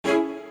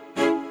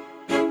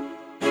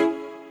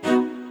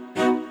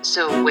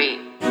So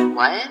wait,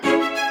 what?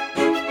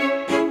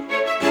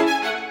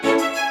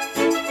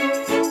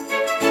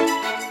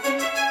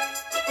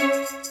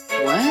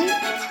 What?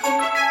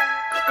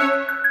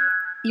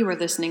 You are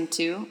listening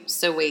to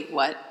So Wait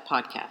What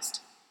podcast.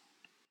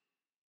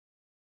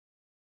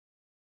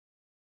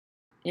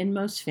 In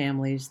most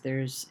families,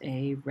 there's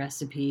a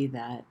recipe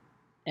that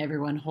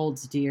everyone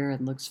holds dear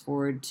and looks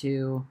forward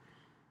to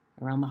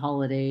around the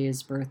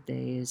holidays,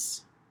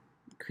 birthdays.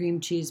 Cream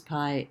cheese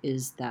pie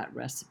is that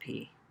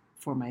recipe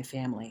for my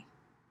family.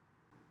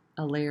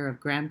 A layer of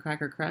graham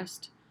cracker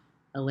crust,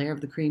 a layer of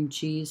the cream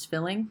cheese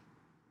filling,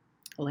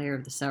 a layer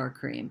of the sour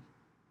cream.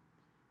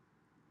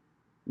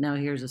 Now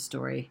here's a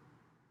story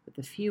with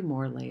a few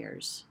more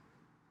layers.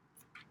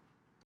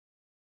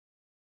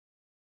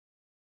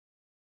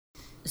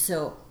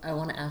 So I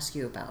want to ask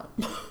you about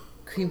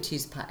cream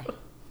cheese pie.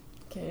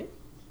 Okay.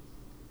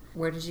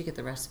 Where did you get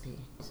the recipe?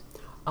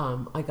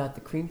 I got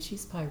the cream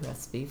cheese pie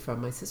recipe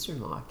from my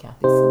sister-in-law,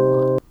 Kathy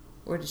Simon.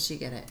 Where did she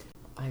get it?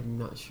 I'm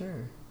not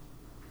sure.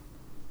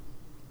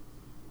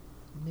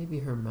 Maybe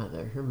her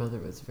mother. Her mother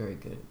was very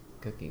good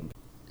at cooking.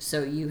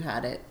 So you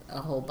had it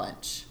a whole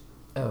bunch.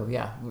 Oh,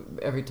 yeah.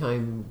 Every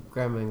time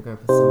Grandma and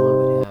Grandpa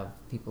Simon would have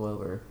people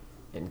over,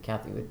 and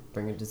Kathy would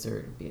bring a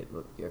dessert, be it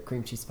a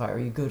cream cheese pie, or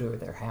you go to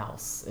their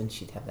house, and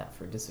she'd have that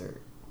for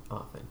dessert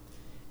often.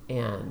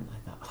 And I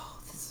thought, oh,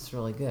 this is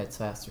really good.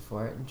 So I asked her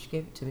for it, and she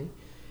gave it to me.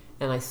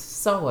 And I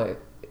saw it.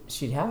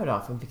 She'd have it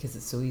often because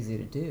it's so easy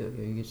to do.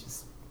 You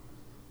just,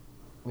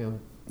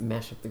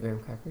 mash up the graham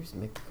crackers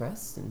and make the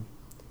crust, and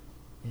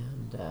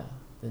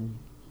then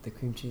the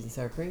cream cheese and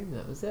sour cream.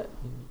 That was it.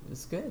 It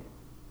was good.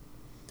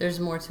 There's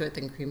more to it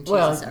than cream cheese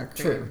and sour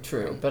cream.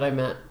 True. Right? But I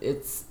meant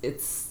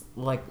it's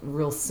like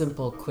real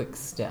simple, quick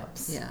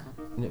steps. Yeah.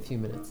 In a few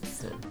minutes,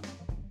 it's done.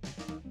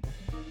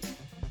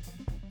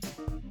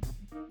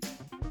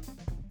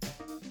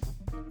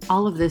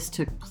 All of this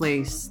took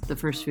place the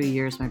first few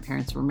years my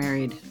parents were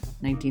married,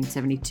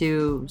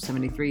 1972,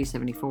 73,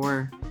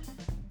 74.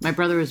 My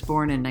brother was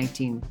born in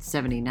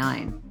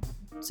 1979,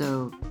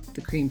 so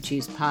the cream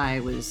cheese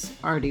pie was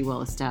already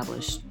well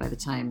established by the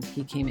time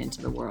he came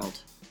into the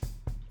world.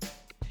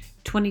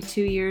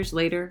 22 years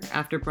later,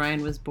 after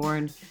Brian was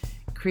born,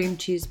 cream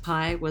cheese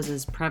pie was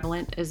as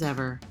prevalent as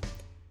ever.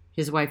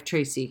 His wife,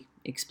 Tracy,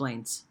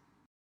 explains.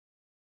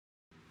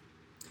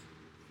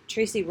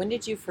 Tracy, when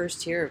did you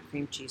first hear of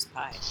cream cheese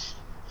pie?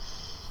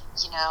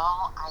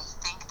 I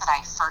think that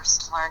I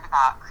first learned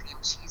about cream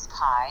cheese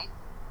pie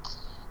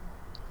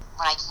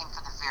when I came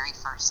for the very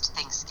first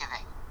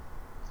Thanksgiving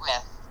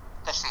with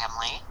the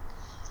family.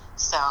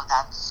 So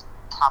that's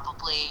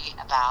probably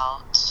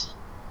about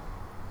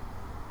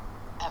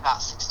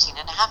 16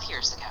 and a half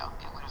years ago.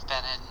 It would have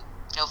been in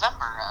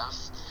November of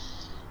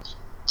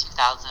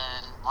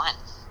 2001.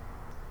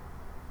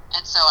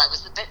 And so I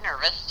was a bit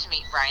nervous to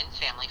meet Brian's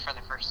family for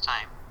the first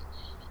time.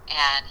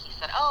 And he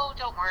said, "Oh,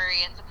 don't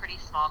worry, it's a pretty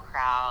small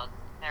crowd.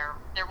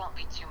 There won't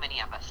be too many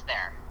of us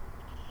there."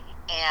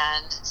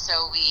 And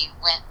so we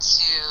went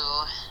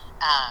to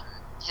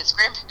his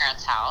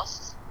grandparents'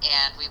 house,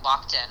 and we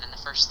walked in, and the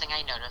first thing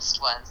I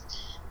noticed was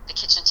the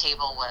kitchen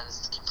table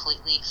was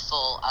completely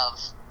full of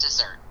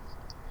dessert.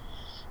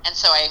 And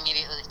so I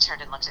immediately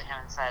turned and looked at him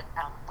and said,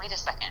 "Wait a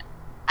second.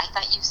 I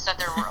thought you said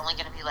there were only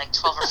going to be like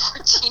 12 or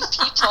 14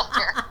 people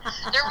here."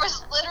 There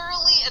was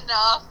literally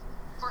enough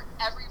for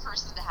every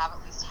person to have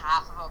at least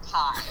half of a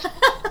pie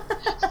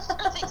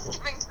for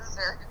Thanksgiving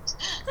dessert.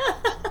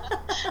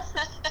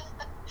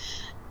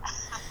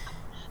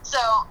 So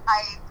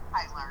I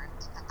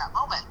learned at that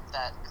moment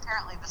that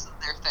apparently this is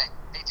their thing.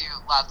 They do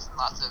lots and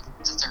lots of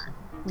dessert.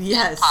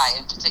 Yes. And pie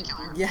in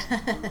particular.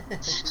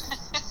 Yes.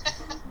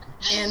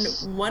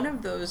 And one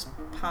of those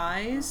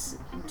pies,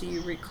 do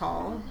you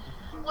recall?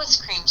 Was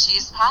cream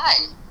cheese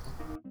pie.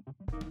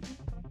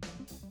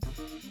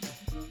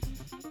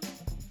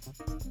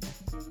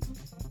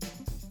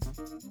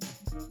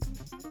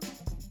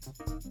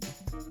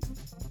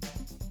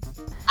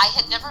 I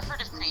had never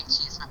heard of cream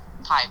cheese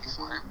pie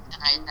before,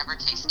 and I had never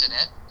tasted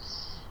it.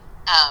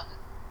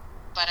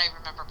 But I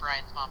remember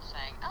Brian's mom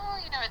saying, "Oh,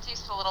 it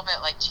tastes a little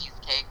bit like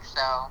cheesecake,"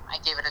 so I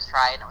gave it a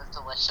try, and it was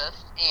delicious.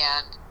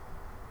 And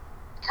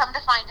come to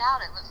find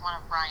out, it was one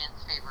of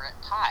Brian's favorite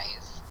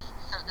pies.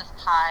 So this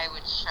pie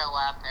would show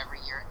up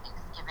every year at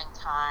Thanksgiving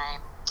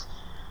time.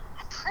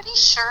 I'm pretty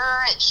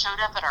sure it showed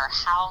up at our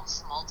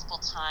house multiple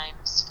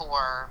times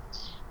for,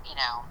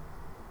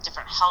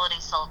 different holiday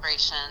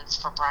celebrations,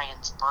 for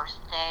Brian's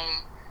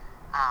birthday.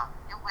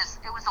 It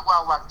was a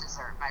well-loved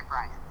dessert by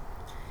Brian.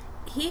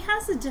 He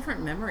has a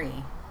different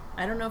memory.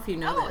 I don't know if you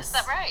know this. Oh, is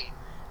that right?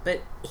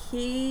 But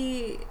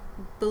he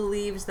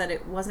believes that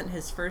it wasn't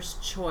his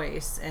first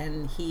choice,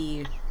 and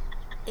he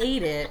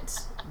ate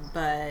it,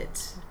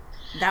 but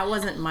that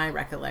wasn't my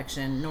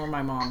recollection, nor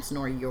my mom's,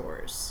 nor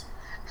yours.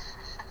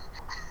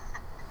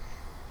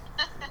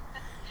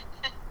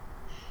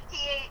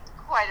 He ate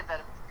quite a bit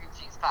of cream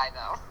cheese pie,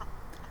 though.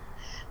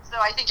 So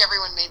I think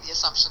everyone made the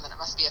assumption that it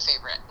must be a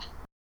favorite.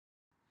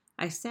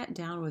 I sat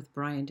down with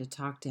Brian to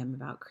talk to him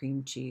about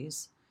cream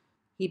cheese.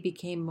 He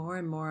became more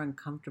and more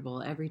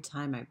uncomfortable every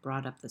time I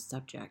brought up the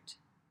subject.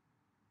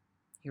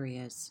 Here he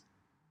is.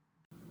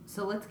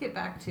 So let's get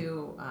back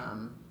to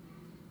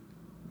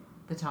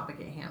the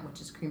topic at hand,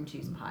 which is cream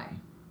cheese pie.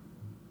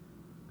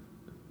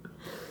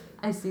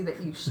 I see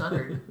that you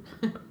shuddered.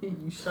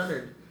 You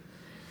shuddered.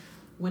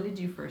 When did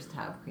you first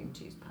have cream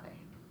cheese pie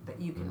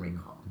that you can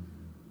recall?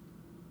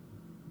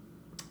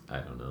 I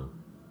don't know.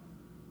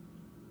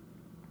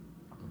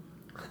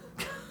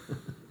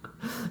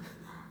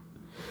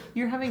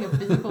 You're having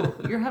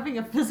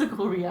a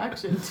physical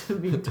reaction to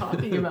me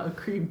talking about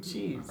cream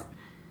cheese.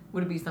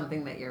 Would it be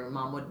something that your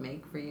mom would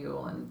make for you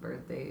on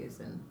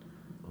birthdays and?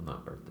 Well,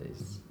 not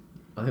birthdays.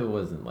 It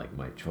wasn't like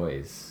my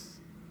choice.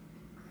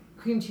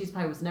 Cream cheese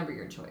pie was never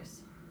your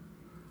choice.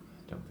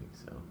 I don't think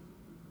so.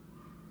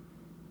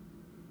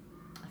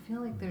 I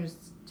feel like there's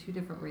two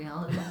different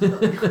realities.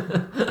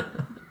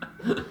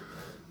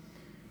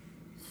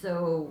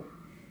 So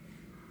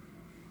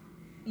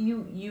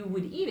you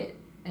would eat it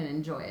and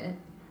enjoy it.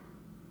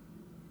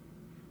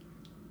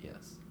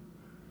 Yes.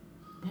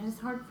 That is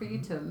hard for you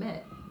to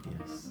admit.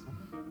 Yes.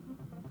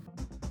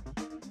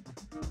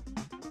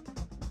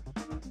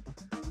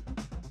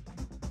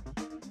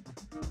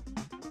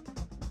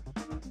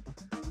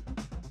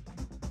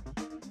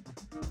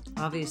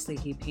 Obviously,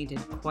 he painted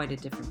quite a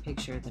different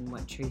picture than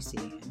what Tracy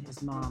and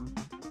his mom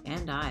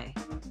and I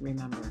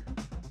remember.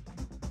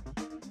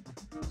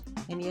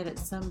 And yet at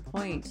some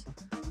point,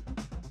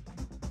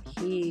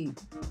 he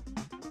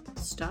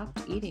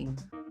stopped eating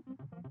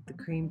the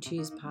cream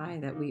cheese pie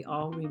that we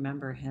all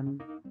remember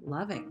him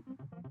loving.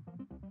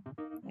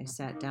 I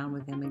sat down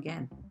with him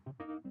again.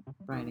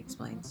 Brian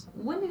explains.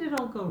 When did it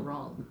all go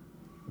wrong?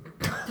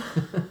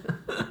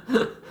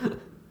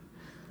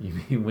 You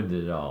mean, when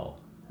did it all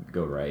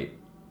go right?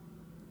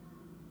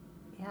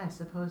 Yeah, I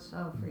suppose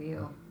so for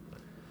you.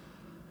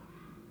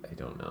 I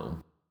don't know.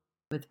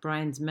 With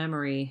Brian's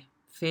memory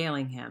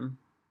failing him,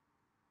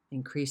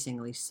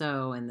 increasingly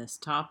so in this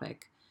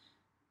topic,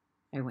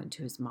 I went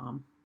to his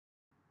mom.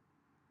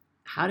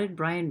 How did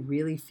Brian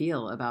really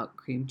feel about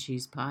cream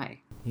cheese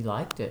pie? He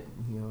liked it.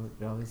 He would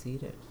always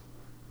eat it.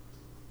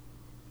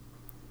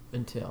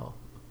 Until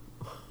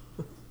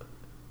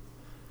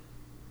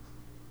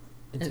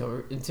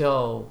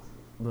the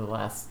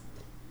last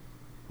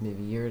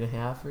maybe year and a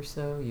half or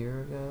so,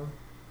 year ago.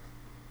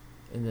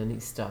 And then he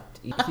stopped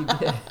eating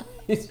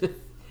it.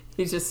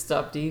 He just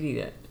stopped eating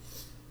it.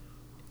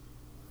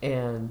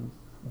 And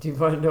do you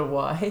want to know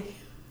why?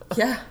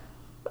 Yeah.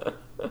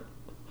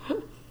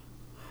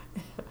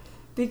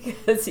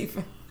 Because he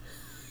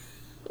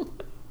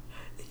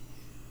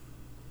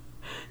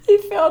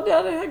found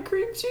out it had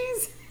cream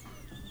cheese.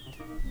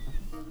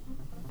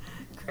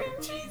 Cream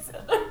cheese.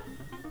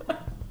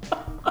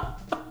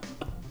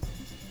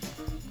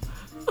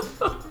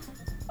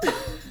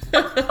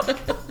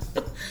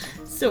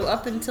 So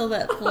up until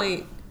that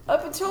point,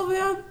 Up until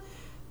then,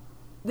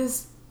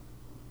 this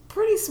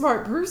pretty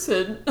smart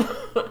person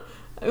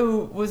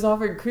who was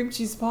offering cream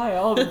cheese pie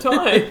all the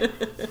time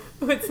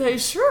would say,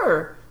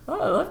 sure, I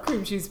love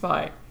cream cheese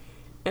pie.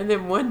 And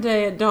then one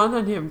day it dawned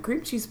on him,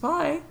 cream cheese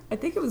pie? I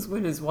think it was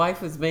when his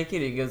wife was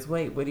making it. He goes,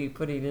 wait, what are you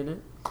putting in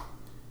it?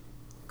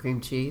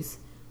 Cream cheese.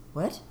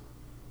 What?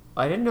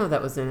 I didn't know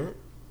that was in it.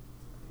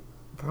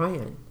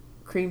 Brian,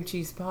 cream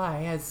cheese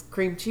pie has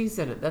cream cheese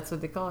in it. That's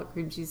what they call it,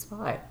 cream cheese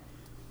pie.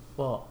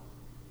 Well,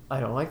 I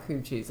don't like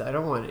cream cheese. I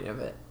don't want any of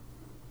it.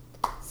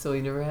 So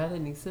he never had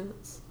any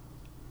since.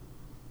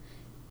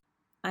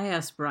 I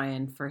asked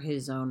Brian for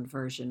his own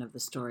version of the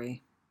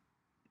story.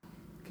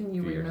 Can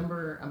you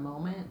remember a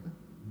moment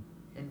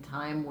in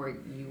time where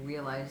you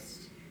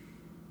realized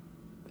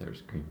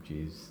There's cream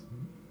cheese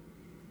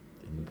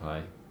in the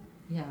pie.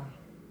 Yeah.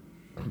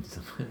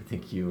 So I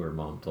think you or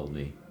Mom told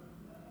me.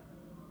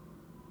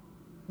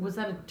 Was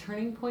that a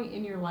turning point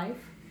in your life?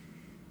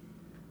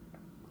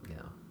 Yeah.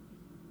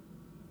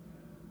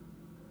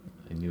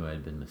 I knew I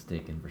had been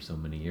mistaken for so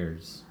many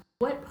years.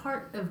 What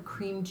part of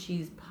cream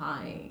cheese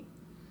pie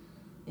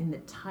in the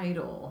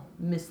title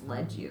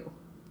misled you?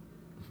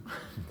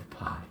 The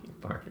pie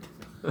part.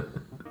 The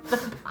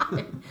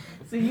pie.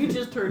 So you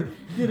just heard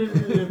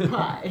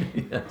pie.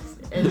 Yes.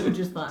 And you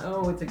just thought,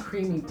 oh, it's a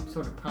creamy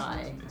sort of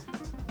pie.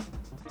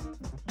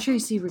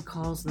 Tracy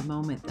recalls the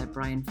moment that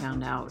Brian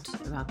found out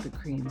about the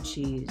cream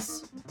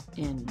cheese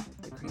in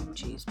the cream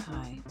cheese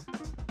pie.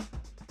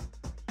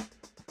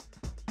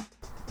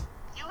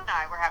 You and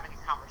I were having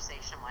a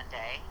conversation one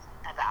day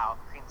about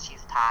cream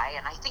cheese pie,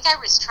 and I think I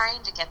was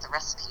trying to get the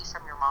recipe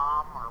from your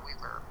mom, or we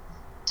were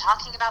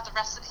talking about the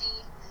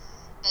recipe.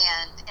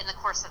 And in the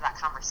course of that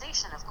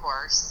conversation, of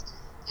course,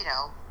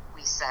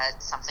 we said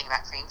something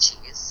about cream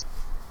cheese.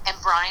 And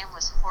Brian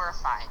was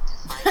horrified to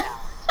find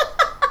out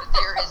that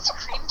there is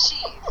cream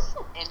cheese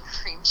in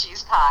cream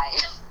cheese pie.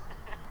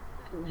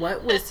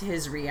 What was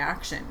his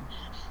reaction?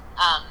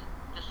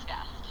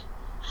 Disgust.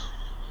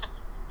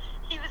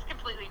 He was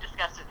completely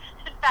disgusted.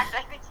 In fact,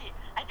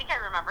 I think I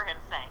remember him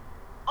saying,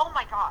 "Oh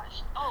my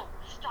gosh, oh,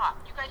 stop.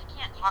 You guys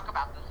can't talk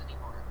about this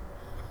anymore."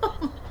 Oh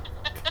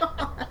my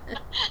God.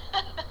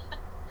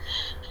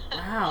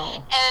 Wow.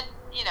 And,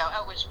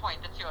 at which point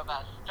the two of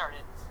us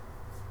started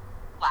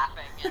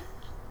laughing and,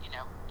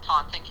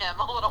 taunting him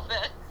a little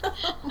bit.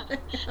 Oh my God.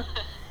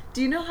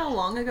 Do you know how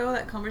long ago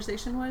that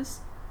conversation was?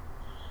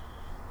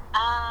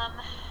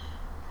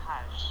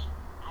 Gosh,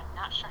 I'm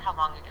not sure how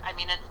long ago. I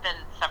mean, it's been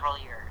several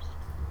years.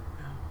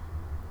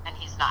 And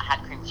he's not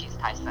had cream cheese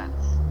pie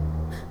since.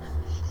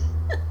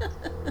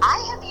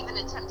 I have even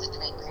attempted to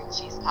make cream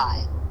cheese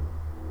pie.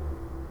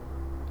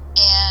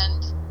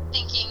 And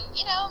thinking,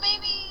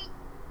 maybe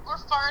we're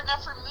far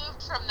enough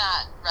removed from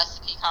that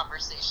recipe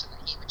conversation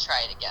that he would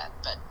try it again.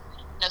 But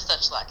no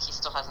such luck. He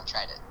still hasn't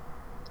tried it.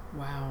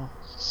 Wow.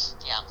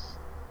 Yeah.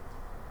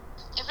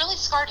 It really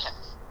scarred him.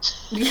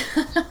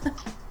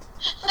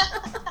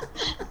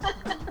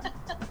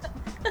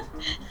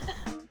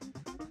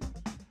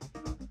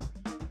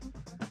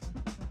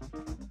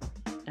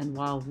 And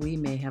while we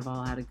may have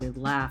all had a good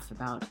laugh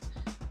about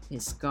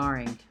his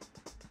scarring,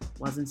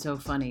 wasn't so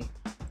funny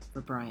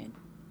for Brian.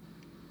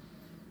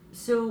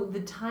 So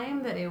the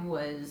time that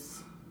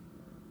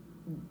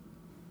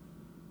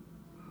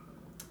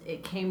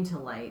it came to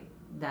light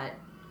that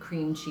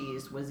cream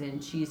cheese was in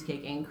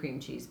cheesecake and cream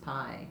cheese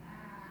pie,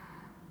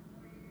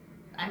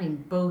 I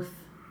mean, both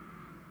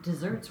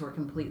desserts were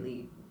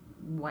completely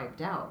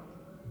wiped out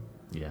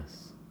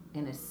Yes.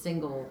 in a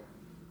single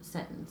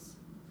sentence.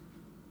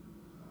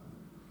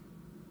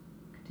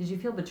 Did you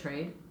feel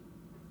betrayed?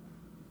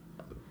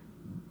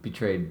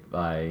 Betrayed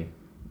by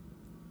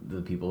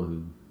the people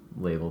who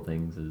label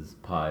things as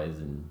pies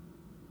and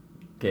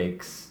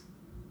cakes.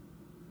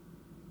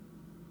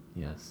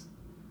 Yes.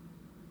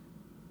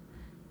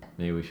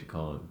 Maybe we should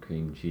call them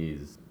cream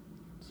cheese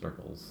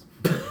circles.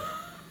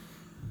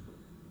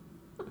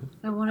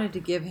 I wanted to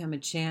give him a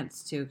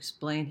chance to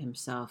explain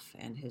himself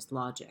and his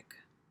logic,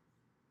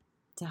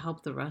 to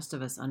help the rest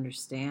of us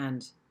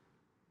understand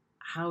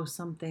how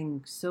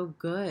something so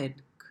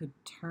good could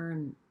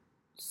turn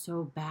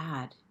so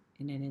bad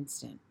in an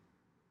instant.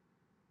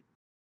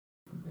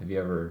 Have you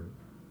ever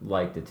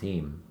liked a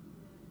team?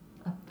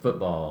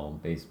 Football,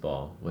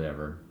 baseball,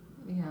 whatever.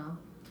 Yeah.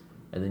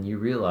 And then you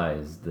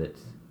realize that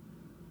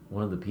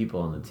one of the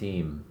people on the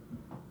team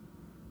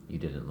you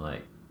didn't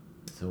like.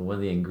 So one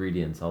of the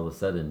ingredients all of a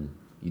sudden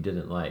you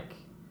didn't like,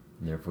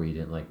 and therefore you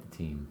didn't like the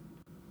team.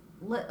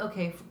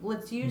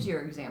 Let's use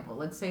your example.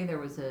 Let's say there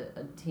was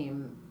a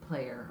team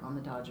player on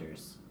the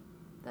Dodgers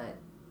that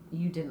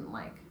you didn't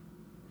like.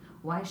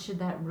 Why should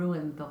that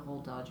ruin the whole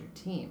Dodger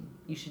team?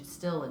 You should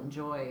still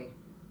enjoy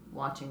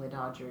watching the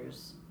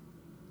Dodgers,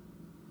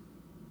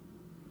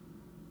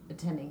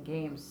 attending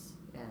games,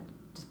 and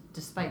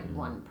despite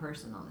one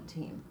person on the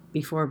team.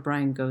 Before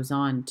Brian goes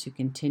on to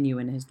continue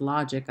in his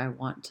logic, I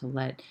want to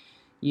let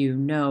you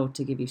know,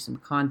 to give you some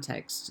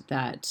context,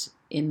 that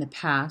in the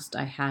past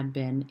I had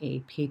been a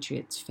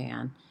Patriots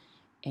fan,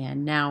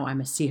 and now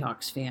I'm a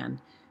Seahawks fan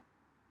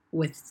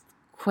with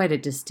quite a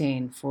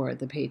disdain for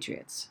the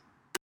Patriots.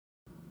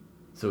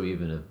 So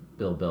even if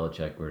Bill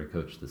Belichick were to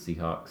coach the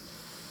Seahawks,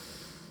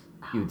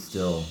 you would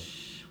still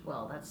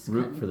that's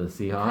root for the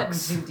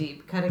Seahawks?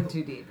 Cutting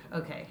too deep.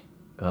 Okay.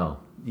 Oh,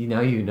 now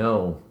you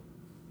know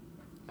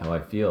how I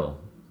feel.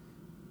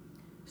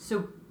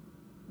 So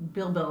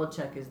Bill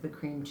Belichick is the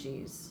cream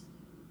cheese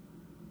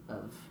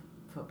of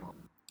football.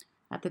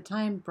 At the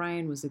time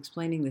Brian was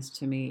explaining this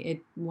to me,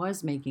 it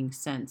was making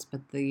sense,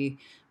 but the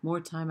more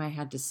time I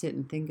had to sit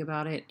and think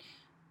about it,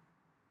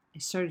 I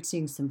started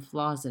seeing some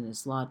flaws in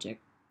his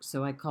logic,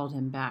 so I called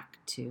him back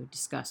to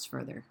discuss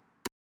further.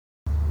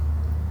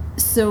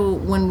 So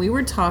when we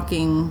were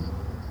talking,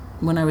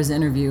 when I was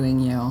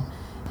interviewing you,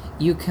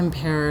 you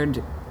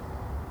compared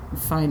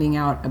finding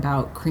out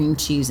about cream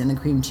cheese and the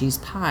cream cheese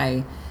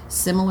pie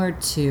similar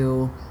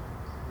to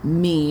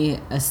me,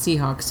 a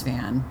Seahawks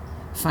fan,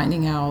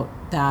 finding out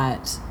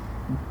that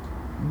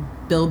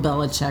Bill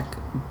Belichick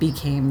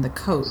became the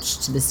coach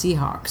to the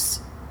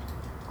Seahawks.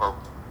 Or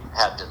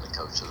had been the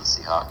coach of the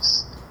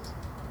Seahawks.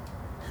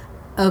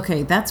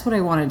 Okay, that's what I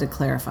wanted to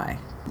clarify.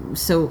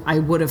 So I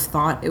would have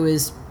thought it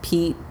was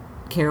Pete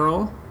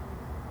Carroll,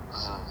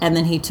 and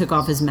then he took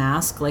off his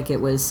mask like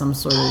it was some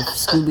sort of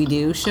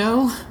Scooby-Doo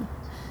show.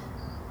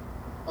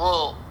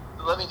 Well,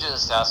 let me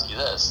just ask you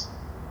this.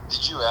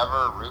 Did you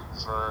ever root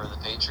for the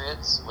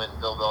Patriots when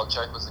Bill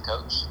Belichick was the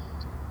coach?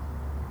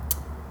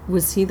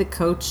 Was he the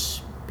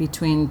coach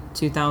between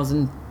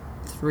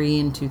 2003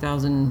 and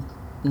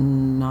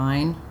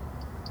 2009?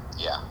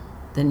 Yeah.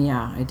 Then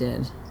yeah, I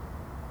did.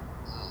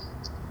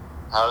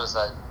 How does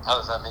that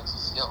make you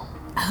feel?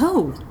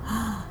 Oh,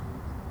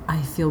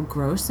 I feel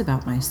gross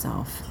about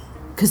myself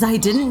because I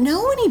didn't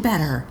know any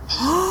better.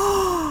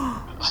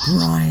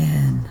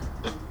 Brian.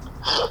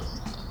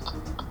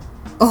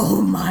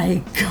 Oh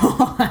my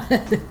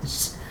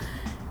gosh.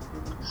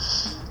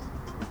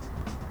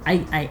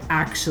 I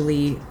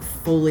actually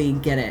fully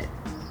get it.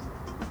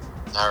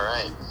 All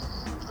right.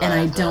 And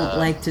I don't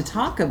like to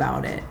talk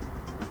about it.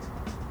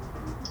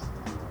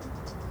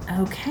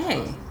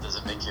 Okay. Does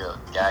it make you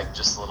gag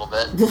just a little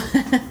bit?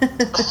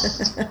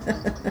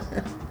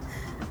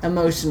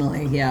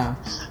 Emotionally, yeah.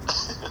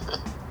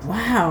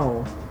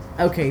 Wow.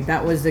 Okay,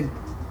 that was a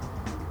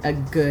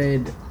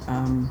good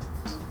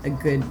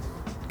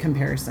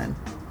comparison.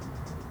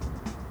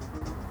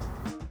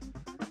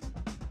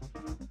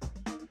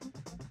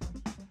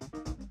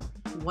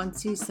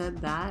 Once he said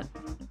that,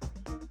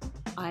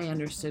 I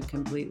understood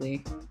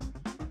completely.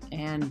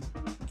 And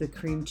the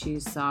cream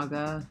cheese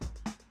saga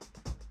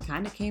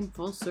kind of came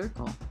full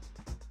circle.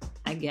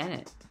 I get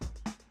it.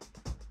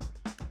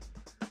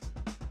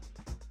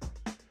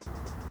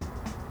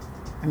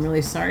 I'm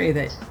really sorry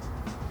that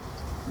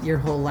your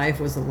whole life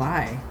was a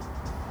lie.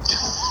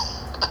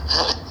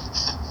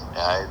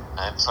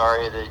 I'm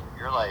sorry that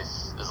your life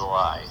is a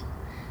lie.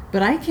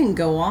 But I can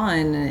go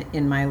on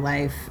in my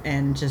life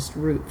and just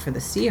root for the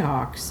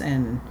Seahawks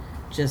and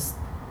just,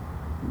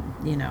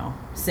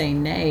 say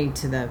nay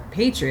to the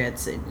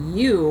Patriots. It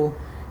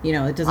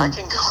doesn't. I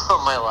can go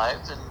on my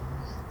life and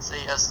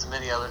say yes to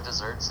many other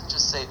desserts and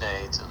just say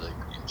nay to the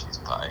cream cheese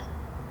pie.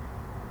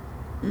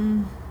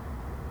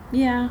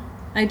 Yeah,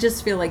 I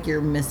just feel like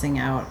you're missing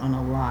out on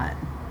a lot.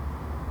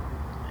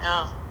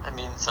 Yeah, I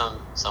mean, some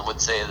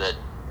would say that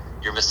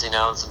you're missing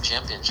out on some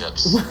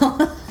championships.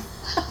 Well,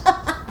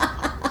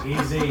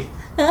 Easy.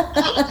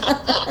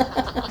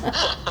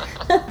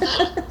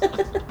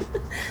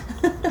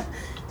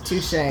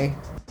 touche. I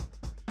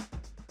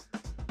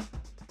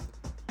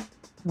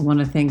want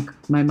to thank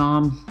my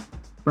mom,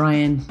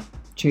 Brian,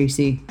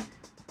 Tracy,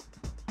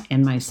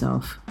 and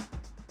myself.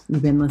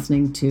 You've been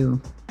listening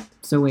to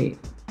So Wait,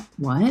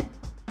 What?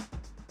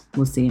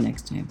 We'll see you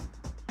next time.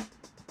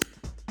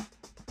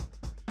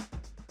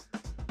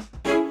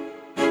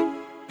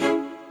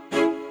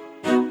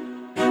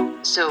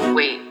 So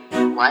wait,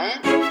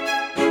 what?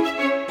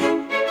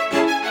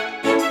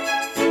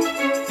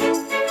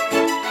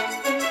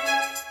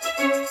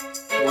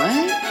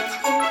 What?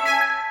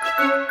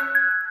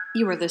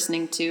 You are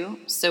listening to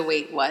So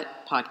Wait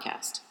What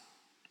podcast.